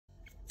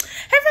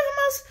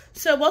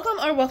So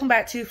welcome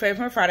back to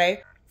Favorite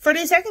Friday. For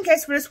the second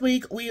case for this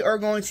week, we are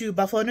going to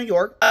Buffalo, New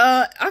York.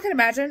 I can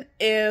imagine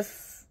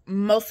if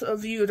most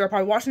of you that are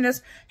probably watching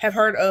this have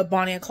heard of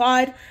Bonnie and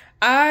Clyde.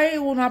 I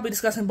will not be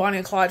discussing Bonnie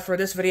and Clyde for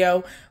this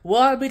video. Will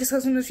I be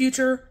discussing in the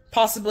future?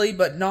 Possibly,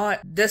 but not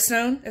this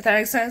soon, if that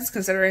makes sense,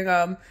 considering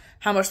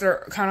how much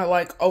they're kind of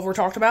like over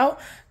talked about.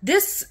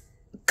 This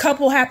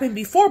couple happened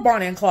before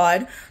Bonnie and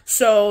Clyde,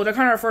 so they're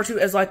kind of referred to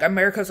as like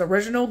America's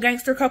original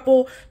gangster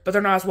couple, but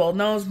they're not as well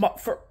known as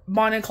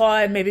Bonnie and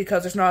Clyde, maybe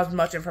because there's not as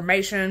much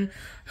information.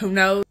 Who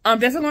knows? I'm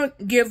definitely going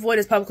to give what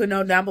is publicly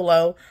known down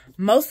below.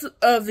 Most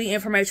of the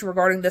information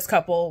regarding this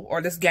couple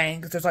or this gang,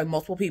 because there's like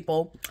multiple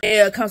people,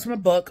 it comes from a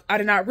book. I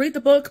did not read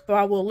the book, but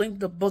I will link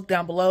the book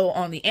down below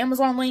on the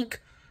Amazon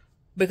link,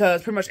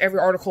 because pretty much every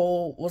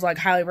article was like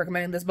highly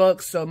recommending this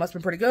book, so it must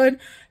have been pretty good.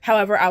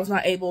 However, I was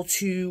not able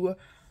to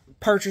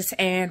purchase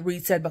and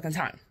read said book in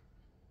time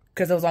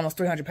because it was almost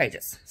 300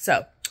 pages.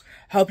 So,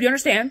 hope you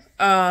understand.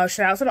 Shout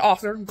out to the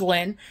author,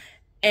 Glenn,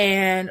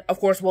 and of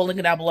course, we'll link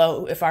it down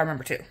below if I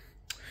remember to.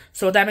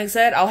 So, with that being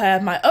said, I'll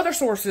have my other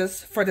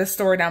sources for this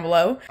story down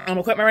below. I'm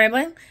gonna quit my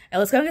rambling and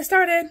let's go get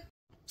started.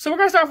 So, we're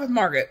gonna start with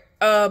Margaret.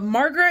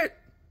 Margaret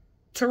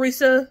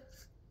Teresa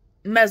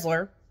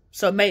Mesler,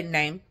 so maiden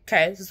name.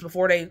 Okay, this is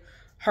before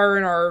her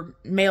and her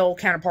male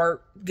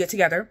counterpart get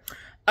together.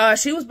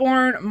 She was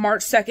born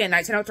March 2nd,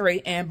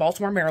 1903 in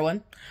Baltimore,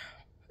 Maryland.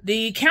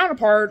 The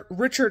counterpart,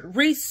 Richard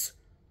Reese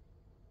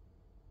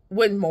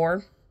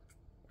Whittemore,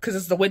 because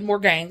it's the Whittemore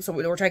gang, so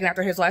we were taking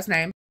after his last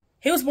name.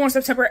 He was born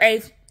September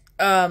 8th,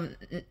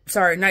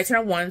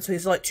 1901, so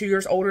he's like 2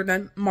 years older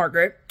than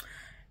Margaret.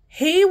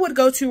 He would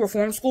go to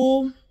reform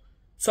school,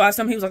 so I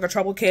assume he was like a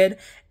troubled kid,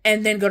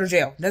 and then go to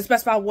jail. Doesn't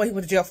specify what he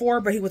went to jail for,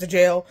 but he went to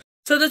jail.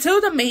 So the two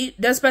of them meet,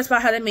 doesn't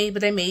specify how they meet,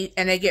 but they meet,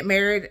 and they get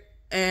married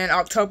in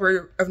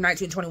October of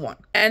 1921.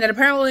 And then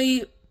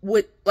apparently,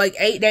 with like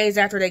 8 days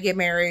after they get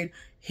married,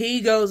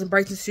 he goes and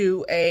breaks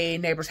into a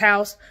neighbor's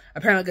house,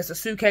 apparently gets a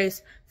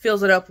suitcase,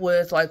 fills it up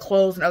with like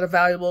clothes and other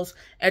valuables,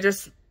 and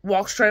just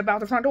walks straight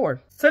about the front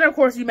door. So then of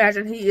course you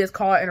imagine he is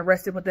caught and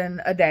arrested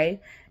within a day,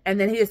 and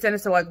then he is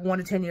sentenced to like 1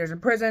 to 10 years in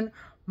prison.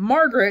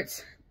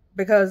 Margaret,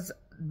 because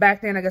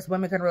back then, I guess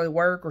women couldn't really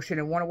work, or she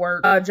didn't want to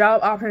work.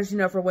 Job options,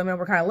 for women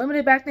were kind of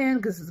limited back then,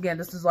 because again,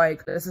 this is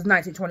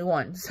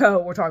 1921, so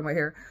we're talking about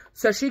here.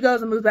 So she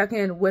goes and moves back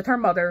in with her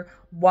mother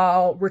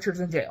while Richard's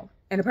in jail.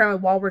 And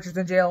apparently while Richard's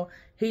in jail,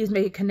 he's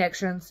making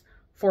connections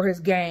for his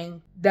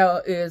gang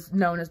that is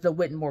known as the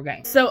Whittemore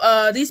gang.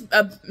 So these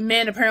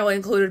men apparently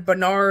included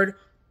Bernard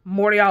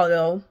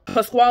Mordiallo,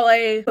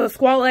 Pasquale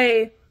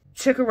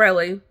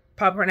Ciccarelli,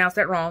 probably pronounced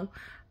that wrong,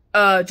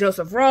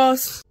 Joseph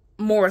Ross,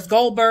 Morris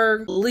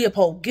Goldberg,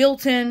 Leopold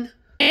Gilton,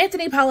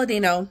 Anthony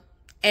Palladino,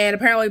 and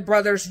apparently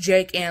brothers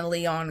Jake and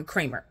Leon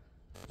Creamer.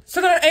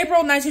 So then in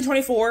April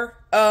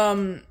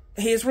 1924,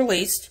 he is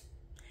released.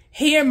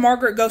 He and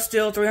Margaret go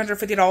steal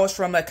 $350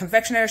 from a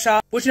confectionery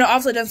shop, which,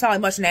 obviously doesn't sound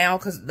like much now,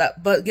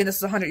 but again, this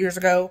is 100 years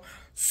ago.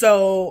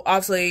 So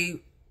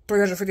obviously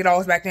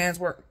 $350 back then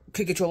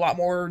could get you a lot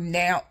more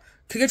now.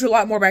 Could get you a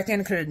lot more back then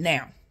than it could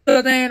now.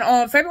 So then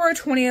on February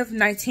 20th,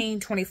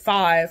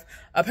 1925,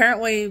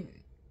 apparently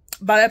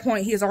by that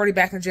point, he is already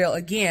back in jail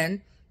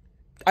again.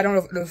 I don't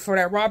know if it was for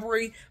that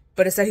robbery,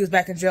 but it said he was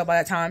back in jail by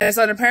that time. And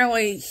so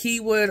apparently he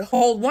would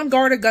hold one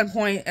guard at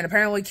gunpoint and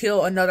apparently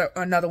kill another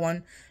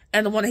one.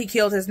 And the one that he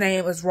killed, his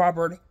name was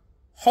Robert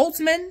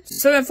Holtzman.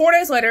 So then 4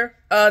 days later,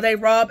 they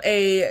rob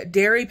a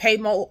dairy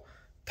payroll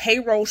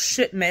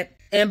shipment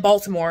in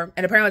Baltimore.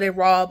 And apparently they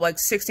robbed like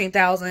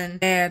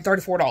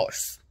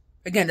 $16,034.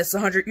 Again, this is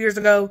 100 years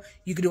ago.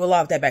 You could do a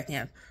lot with that back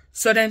then.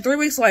 So then 3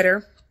 weeks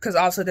later, because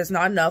obviously that's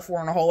not enough, we're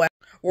on a whole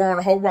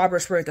robbery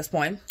spree at this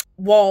point.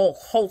 Wall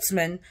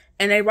Holtzman,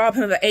 and they rob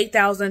him of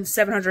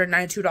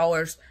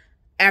 $8,792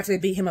 after they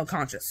beat him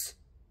unconscious.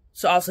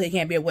 So obviously he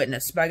can't be a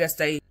witness, but I guess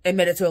they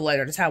admitted to it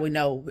later. That's how we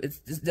know it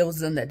was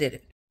them that did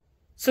it.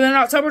 So then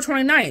October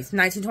 29th,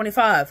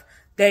 1925,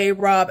 they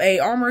rob a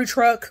armory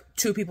truck.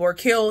 2 people are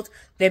killed.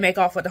 They make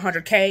off with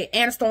 $100K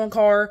and a stolen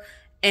car,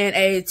 and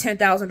a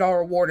 $10,000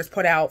 reward is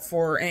put out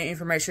for any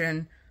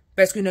information.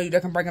 Basically, they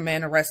can bring them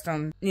in, arrest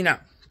them,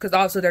 because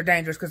obviously they're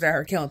dangerous because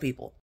they're killing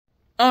people.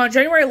 On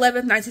January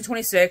 11th,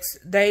 1926,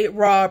 they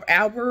rob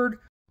Albert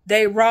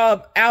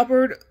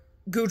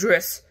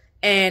Gudris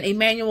and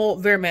Emmanuel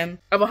Veerman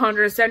of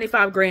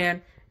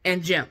 $175,000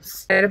 in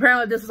gems. And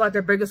apparently this was like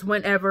their biggest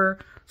win ever.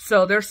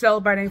 So they're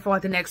celebrating for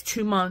like the next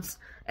 2 months.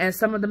 And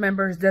some of the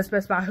members, doesn't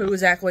specify who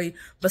exactly,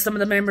 but some of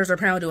the members are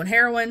apparently doing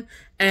heroin.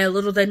 And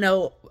little they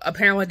know,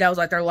 apparently that was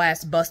like their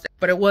last bust.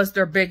 But it was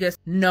their biggest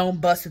known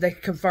bust that they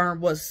could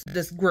confirm was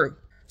this group.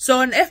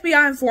 So an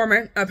FBI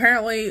informant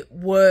apparently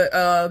would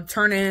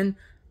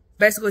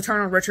basically turn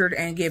on Richard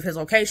and give his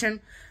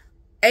location.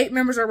 8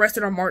 members are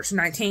arrested on March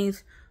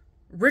 19th.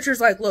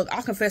 Richard's like, look,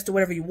 I'll confess to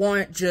whatever you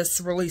want, just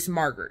release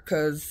Margaret.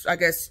 Because I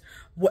guess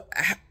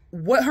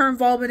what her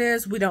involvement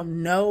is, we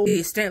don't know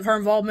the extent of her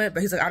involvement,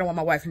 but he's like, I don't want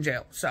my wife in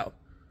jail. So,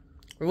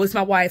 release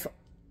my wife,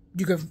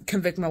 you can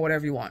convict me of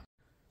whatever you want.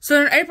 So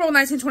in April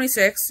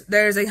 1926,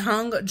 there's a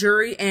hung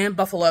jury in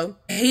Buffalo.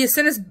 He is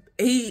sentenced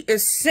he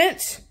is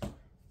sent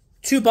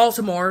to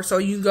Baltimore, so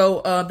you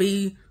go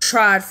be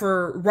tried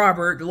for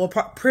Robert, the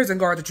little prison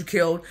guard that you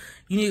killed.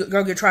 You need to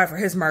go get tried for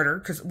his murder,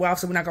 because, well,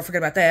 obviously we're not going to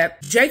forget about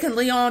that. Jake and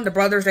Leon, the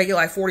brothers, they get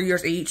like 40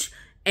 years each,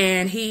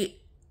 and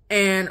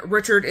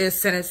Richard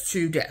is sentenced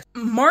to death.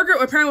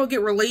 Margaret apparently will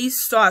get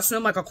released, so I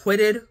assume like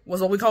acquitted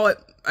was what we call it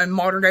in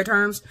modern day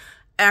terms,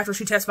 after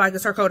she testified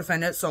against her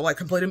co-defendant, so like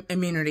complete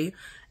immunity.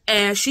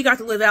 And she got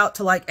to live out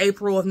to like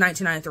April of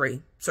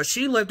 1993. So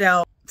she lived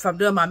out, if I'm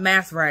doing my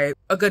math right,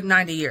 a good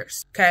 90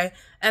 years, okay?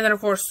 And then,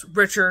 of course,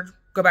 Richard,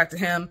 go back to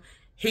him.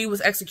 He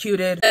was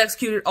executed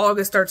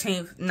August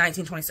 13th,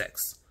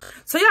 1926.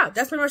 So, yeah,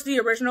 that's pretty much the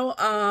original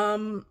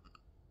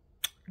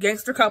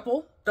gangster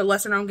couple, the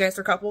lesser-known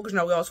gangster couple, because, you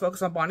know, we always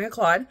focus on Bonnie and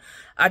Clyde.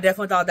 I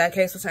definitely thought that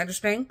case was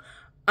interesting.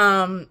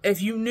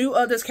 If you knew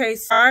of this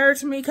case prior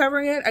to me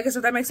covering it, I guess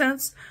if that makes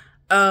sense,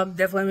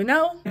 definitely let me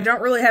know. I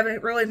don't really have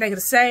anything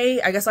to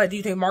say. I guess, like, do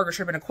you think Margaret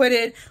should have been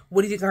acquitted?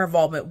 What do you think her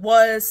involvement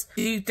was?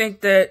 Do you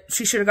think that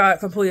she should have got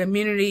complete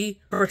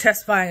immunity for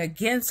testifying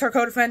against her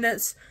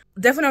co-defendants?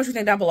 Definitely know what you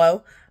think down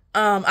below.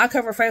 I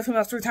cover favorite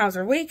females 3 times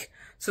a week.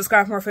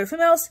 Subscribe for more favorite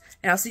females,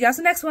 and I'll see you guys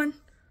in the next one.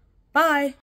 Bye!